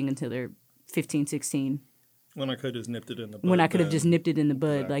 waiting until they're 15, 16. When I could have just nipped it in the bud. When I could have just nipped it in the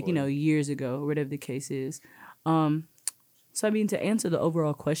bud, like, you know, years ago, or whatever the case is. So, I mean, to answer the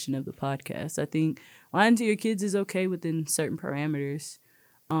overall question of the podcast, I think lying to your kids is okay within certain parameters.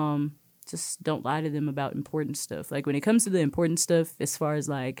 Just don't lie to them about important stuff. Like, when it comes to the important stuff, as far as,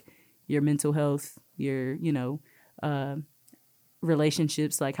 like, your mental health, your, you know,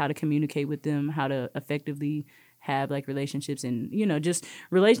 relationships, like how to communicate with them, how to effectively have like relationships, and you know, just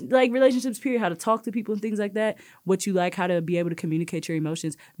relationships period, how to talk to people and things like that, what you like, how to be able to communicate your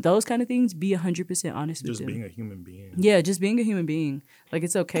emotions, those kind of things. Be 100% honest with them. Just being a human being. Yeah, just being a human being. Like,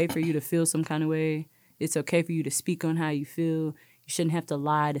 it's okay for you to feel some kind of way. It's okay for you to speak on how you feel. You shouldn't have to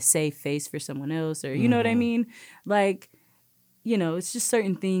lie to save face for someone else, or you know what I mean? Like, you know, it's just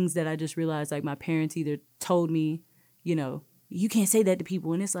certain things that I just realized, like, my parents either told me, you know, you can't say that to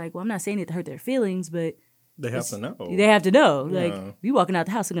people, and it's like, well, I'm not saying it to hurt their feelings, but they have to know. They have to know. Yeah. Like, you walking out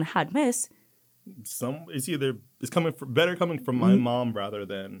the house looking a hot mess. It's coming from my mom rather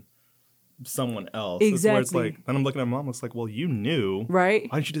than someone else. Exactly. It's where it's like, and I'm looking at mom, it's like, well, you knew. Right.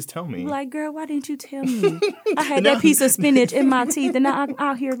 Why didn't you just tell me? Like, girl, why didn't you tell me? I had that piece of spinach in my teeth, and now I'm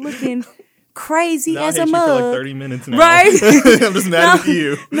out here looking crazy now as I a hate mug. you for like 30 minutes now. Right? I'm just mad at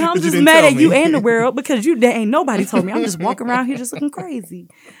you. No, I'm you just didn't mad tell at you me. and the world because ain't nobody told me. I'm just walking around here just looking crazy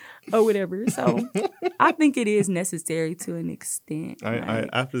or whatever. So I think it is necessary to an extent. I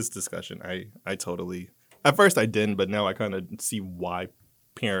after this discussion, I totally, at first I didn't, but now I kind of see why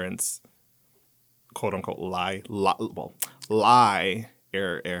parents, quote unquote, lie,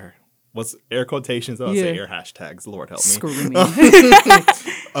 what's air quotations? I'll say air hashtags. Lord help me. Screaming.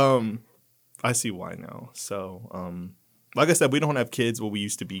 I see why now. So, like I said, we don't have kids where we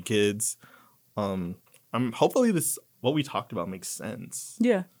used to be kids. Hopefully what we talked about makes sense.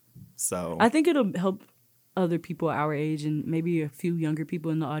 Yeah. So I think it'll help other people our age and maybe a few younger people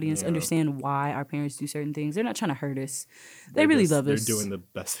in the audience understand why our parents do certain things. They're not trying to hurt us. They really love us. They're doing the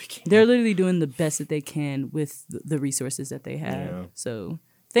best they can. They're literally doing the best that they can with the resources that they have. Yeah. So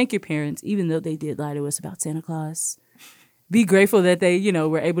thank your parents, even though they did lie to us about Santa Claus. Be grateful that they,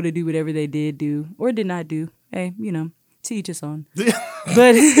 were able to do whatever they did do or did not do. Hey, to each his own. But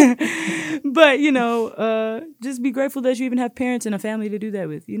just be grateful that you even have parents and a family to do that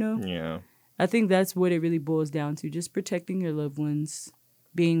with, Yeah. I think that's what it really boils down to. Just protecting your loved ones,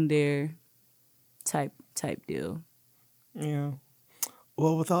 being there type deal. Yeah.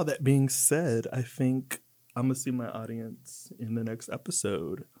 Well, with all that being said, I think I'm going to see my audience in the next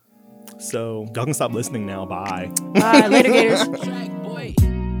episode. So y'all can stop listening now. Bye. Bye. Later, Gators.